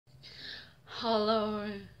Hello,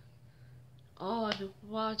 I'm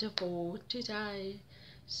wonderful today,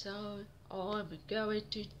 so I'm going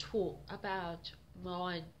to talk about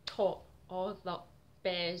my top of the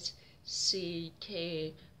best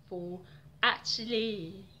skincare for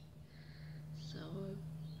actually.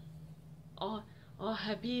 So I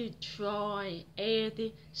have been trying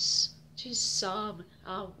this to some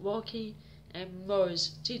are working and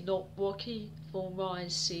most did not working for my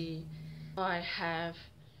skin. I have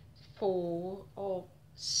four of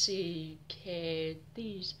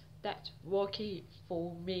candies that working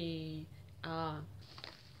for me.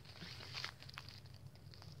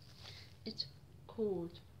 It's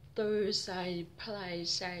called Thursday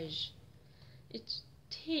Plantation. It's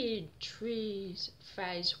tea trees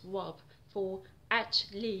face rub for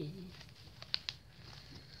actually.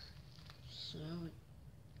 So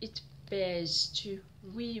it's best to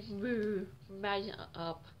remove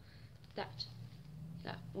makeup that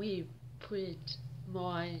we put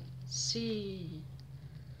my seed.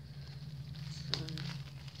 So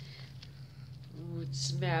would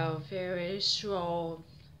smell very strong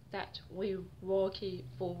that we working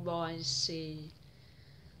for my seed.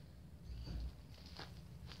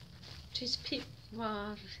 Just pick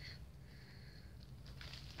one.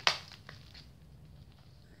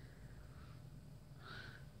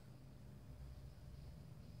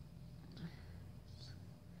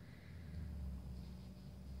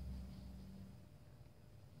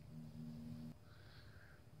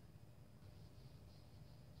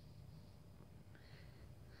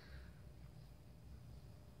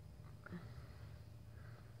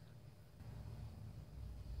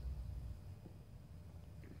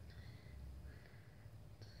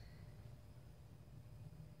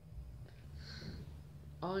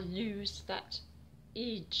 I use that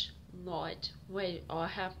each night when I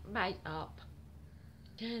have makeup.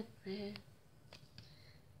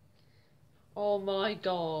 Oh my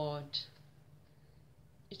god.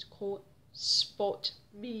 It's called spot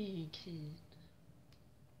making.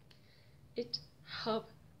 It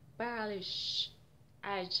helps balance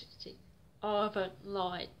aging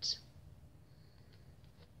overnight.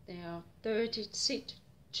 There are 36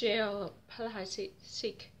 gel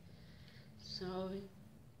plastic. So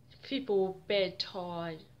people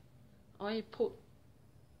bedtime, I put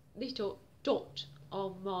little dot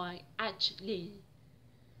on my actually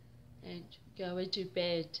and go to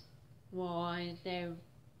bed while they're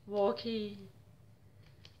walking.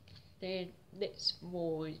 Then next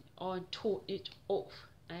morning I took it off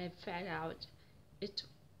and found out it's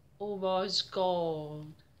almost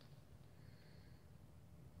gone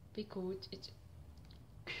because it's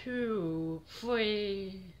cool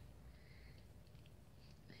free.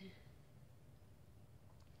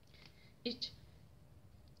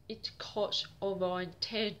 It costs around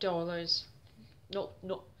 $10. No,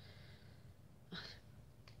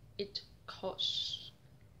 it costs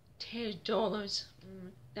 $10.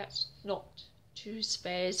 That's not too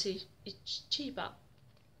expensive. It's cheaper.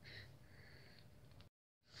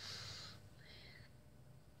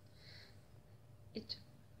 It's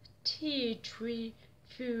tea tree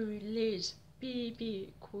Furious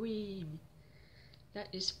BB cream. That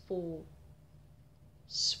is for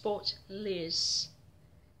spotless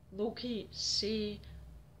looking see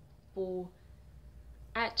for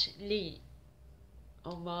actually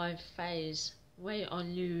on my face when I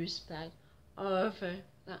use that over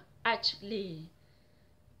that actually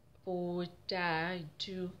for down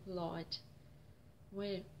to light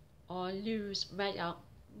when I lose makeup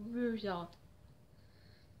ruler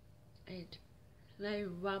and they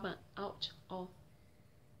rub it out of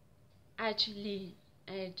actually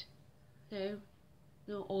and they're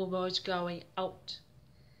almost going out.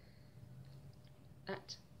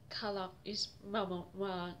 That color is number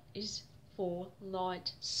one is for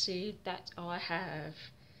light seed that I have.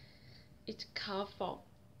 It comes from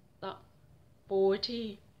the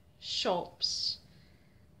 40 shops.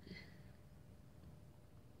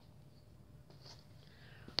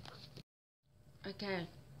 Again,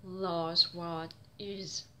 last one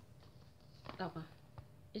is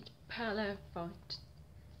it's Plantation.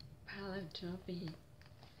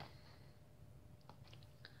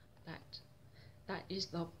 That is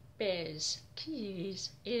the best keys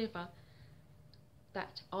ever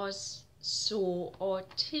that I saw on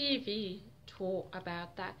TV talk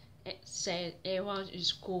about that. It said everyone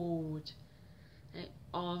is good and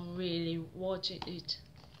I'm really watching it.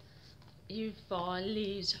 5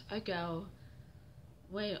 years ago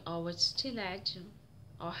when I was teenager,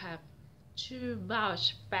 I have too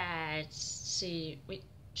much bad see with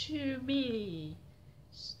too many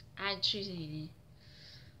actually.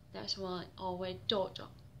 That's why I went doctor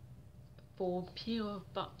for pure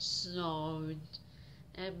but sound,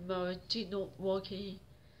 and most did not working,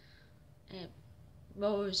 and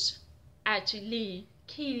most actually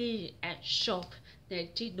key at shop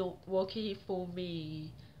that did not working for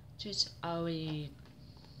me, just only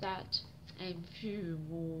that and few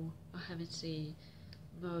more I haven't seen.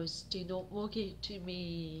 Most did not working to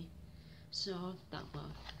me, so that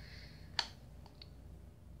one.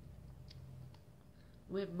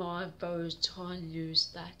 With my first time use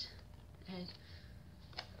that, and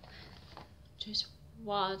just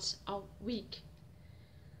once a week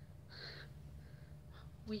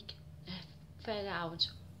fell out.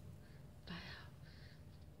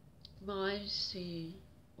 My see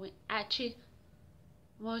when actually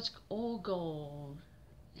was all gone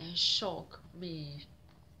and shocked me.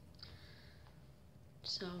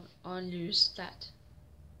 So I used that.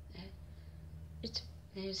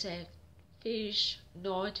 There's a fish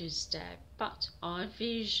noticed that, but I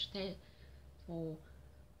fished it for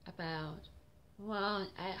about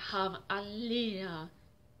 1.5 a liter.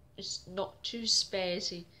 It's not too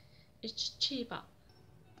spicy. It's cheaper.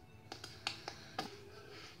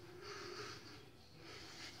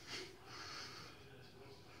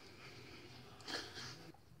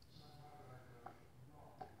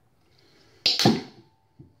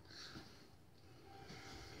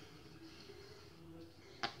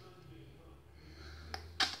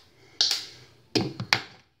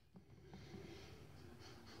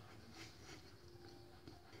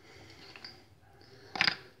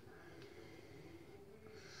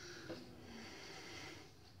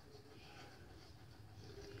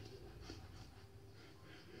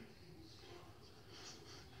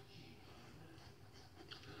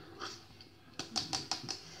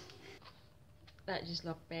 That is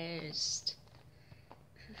the best.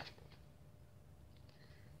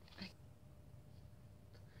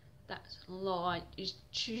 That line is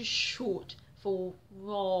too short for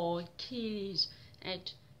raw kids,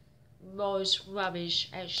 and most rubbish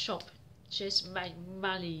at shop just make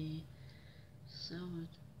money. So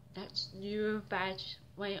that's new bad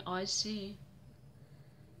when I see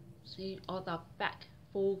on the back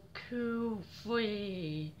for cool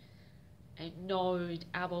free and no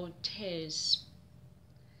double test.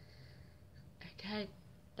 Okay,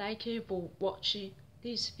 thank you for watching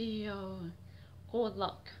this video. Good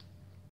luck.